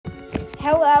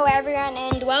Hello everyone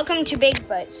and welcome to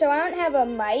Bigfoot. So I don't have a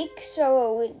mic,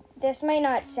 so this might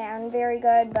not sound very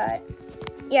good, but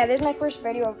yeah, this is my first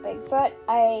video of Bigfoot.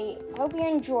 I hope you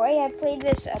enjoy. I've played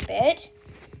this a bit,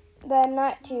 but I'm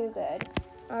not too good.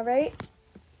 Alright?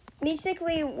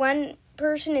 Basically, one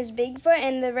person is Bigfoot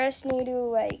and the rest need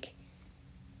to,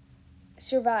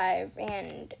 survive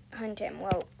and hunt him.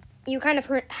 Well, you kind of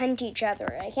hunt each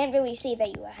other. I can't really see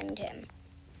that you hunt him.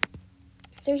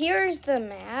 So here's the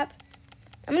map.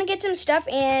 I'm gonna get some stuff,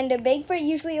 and Bigfoot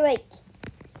usually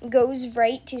goes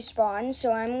right to spawn,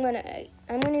 so I'm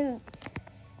gonna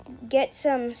get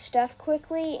some stuff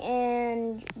quickly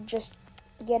and just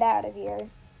get out of here.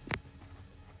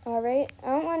 Alright,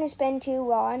 I don't want to spend too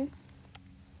long.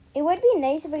 It would be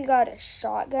nice if we got a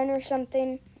shotgun or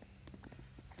something.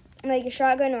 Like a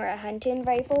shotgun or a hunting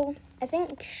rifle. I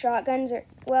think shotguns are,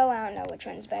 well, I don't know which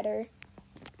one's better.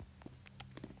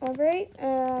 Alright,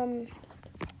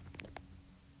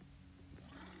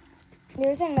 there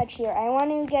isn't much here. I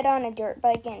want to get on a dirt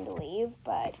bike and leave,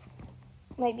 but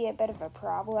might be a bit of a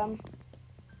problem.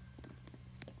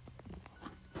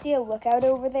 See a lookout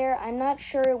over there? I'm not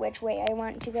sure which way I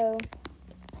want to go.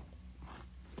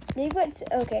 Bigfoot's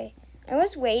okay. I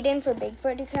was waiting for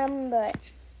Bigfoot to come, but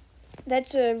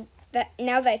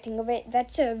now that I think of it,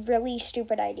 that's a really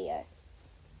stupid idea.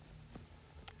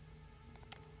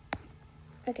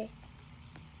 Okay.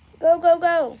 Go, go,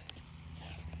 go.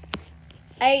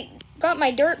 I got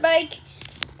my dirt bike.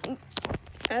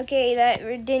 Okay, that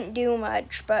didn't do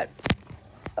much, but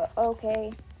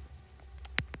okay.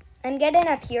 I'm getting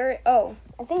up here. Oh,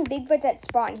 I think Bigfoot's at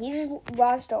spawn. He just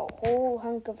lost a whole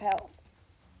hunk of health.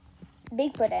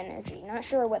 Bigfoot energy. Not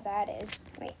sure what that is.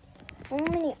 Wait, how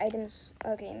many items?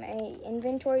 Okay, my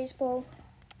inventory's full.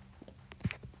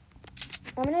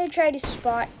 I'm gonna try to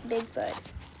spot Bigfoot.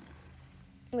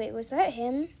 Wait, was that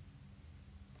him?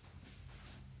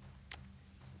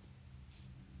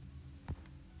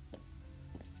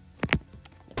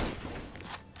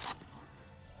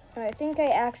 I think I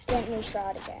accidentally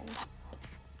shot again.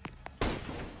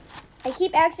 I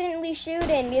keep accidentally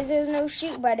shooting because there's no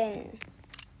shoot button.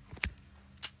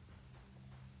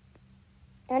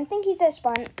 I don't think he's at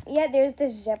spawn. Yeah, there's the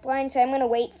zip line, so I'm going to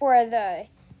wait for the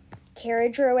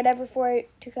carriage or whatever for it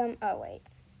to come. Oh, wait.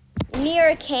 Near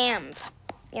a camp.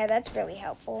 Yeah, that's really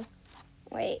helpful.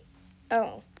 Wait.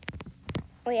 Oh.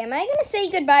 Wait, am I going to say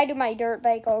goodbye to my dirt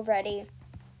bike already?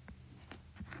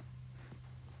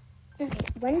 Okay,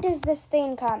 when does this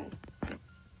thing come?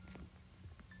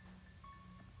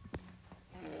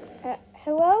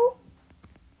 Hello?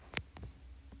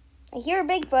 I hear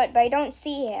Bigfoot, but I don't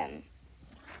see him.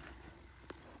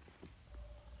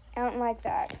 I don't like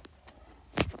that.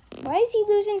 Why is he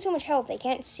losing so much health? I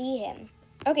can't see him.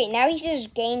 Okay, now he's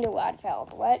just gained a lot of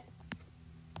health. What?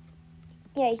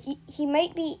 Yeah, he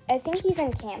might be, I think he's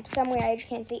in camp somewhere. I just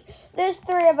can't see. There's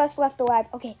 3 of us left alive.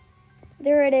 Okay,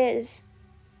 there it is.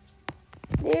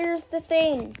 There's the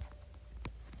thing.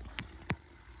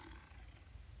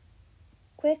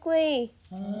 Quickly.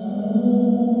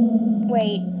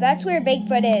 Wait, that's where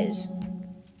Bigfoot is.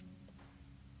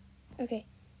 Okay,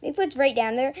 Bigfoot's right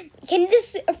down there. Can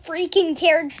this freaking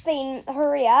carriage thing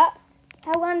hurry up?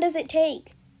 How long does it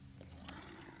take?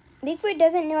 Bigfoot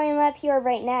doesn't know I'm up here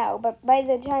right now, but by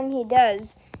the time he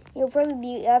does, he'll probably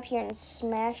be up here and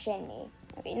smashing me.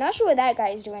 Okay, not sure what that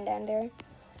guy's doing down there.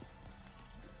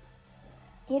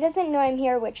 He doesn't know I'm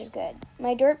here, which is good.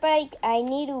 My dirt bike, I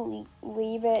need to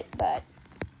leave it, but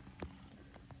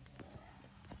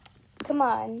come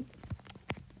on.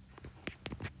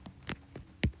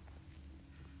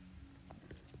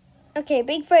 Okay,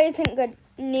 Bigfoot isn't good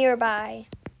nearby.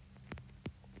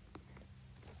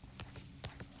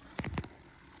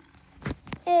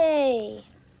 Hey.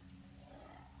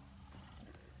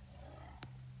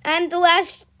 I'm the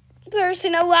last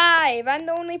person alive. I'm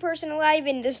the only person alive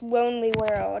in this lonely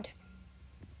world.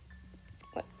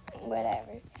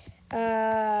 Whatever.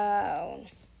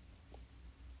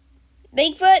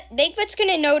 Bigfoot's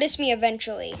gonna notice me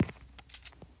eventually.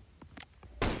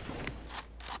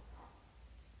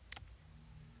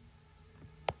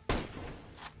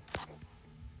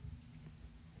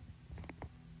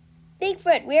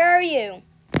 Bigfoot, where are you?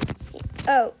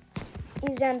 Oh,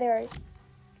 he's down there.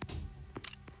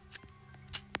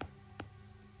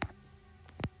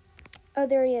 Oh,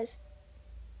 there he is.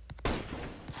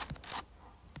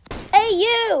 Hey,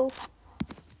 you!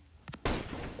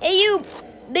 Hey, you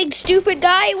big stupid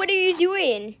guy, what are you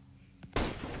doing?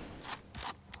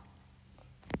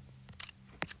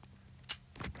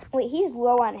 Wait, he's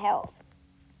low on health.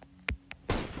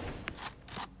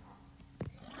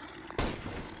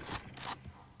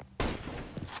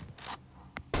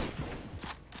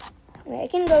 Wait, I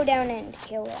can go down and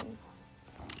kill him.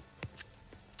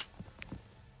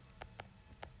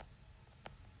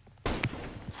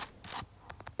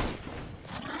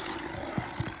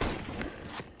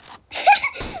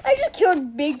 I just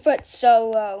killed Bigfoot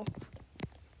solo.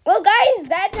 Well, guys,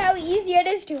 that's how easy it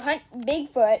is to hunt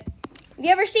Bigfoot. If you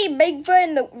ever see Bigfoot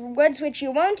in the woods, which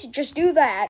you won't, just do that.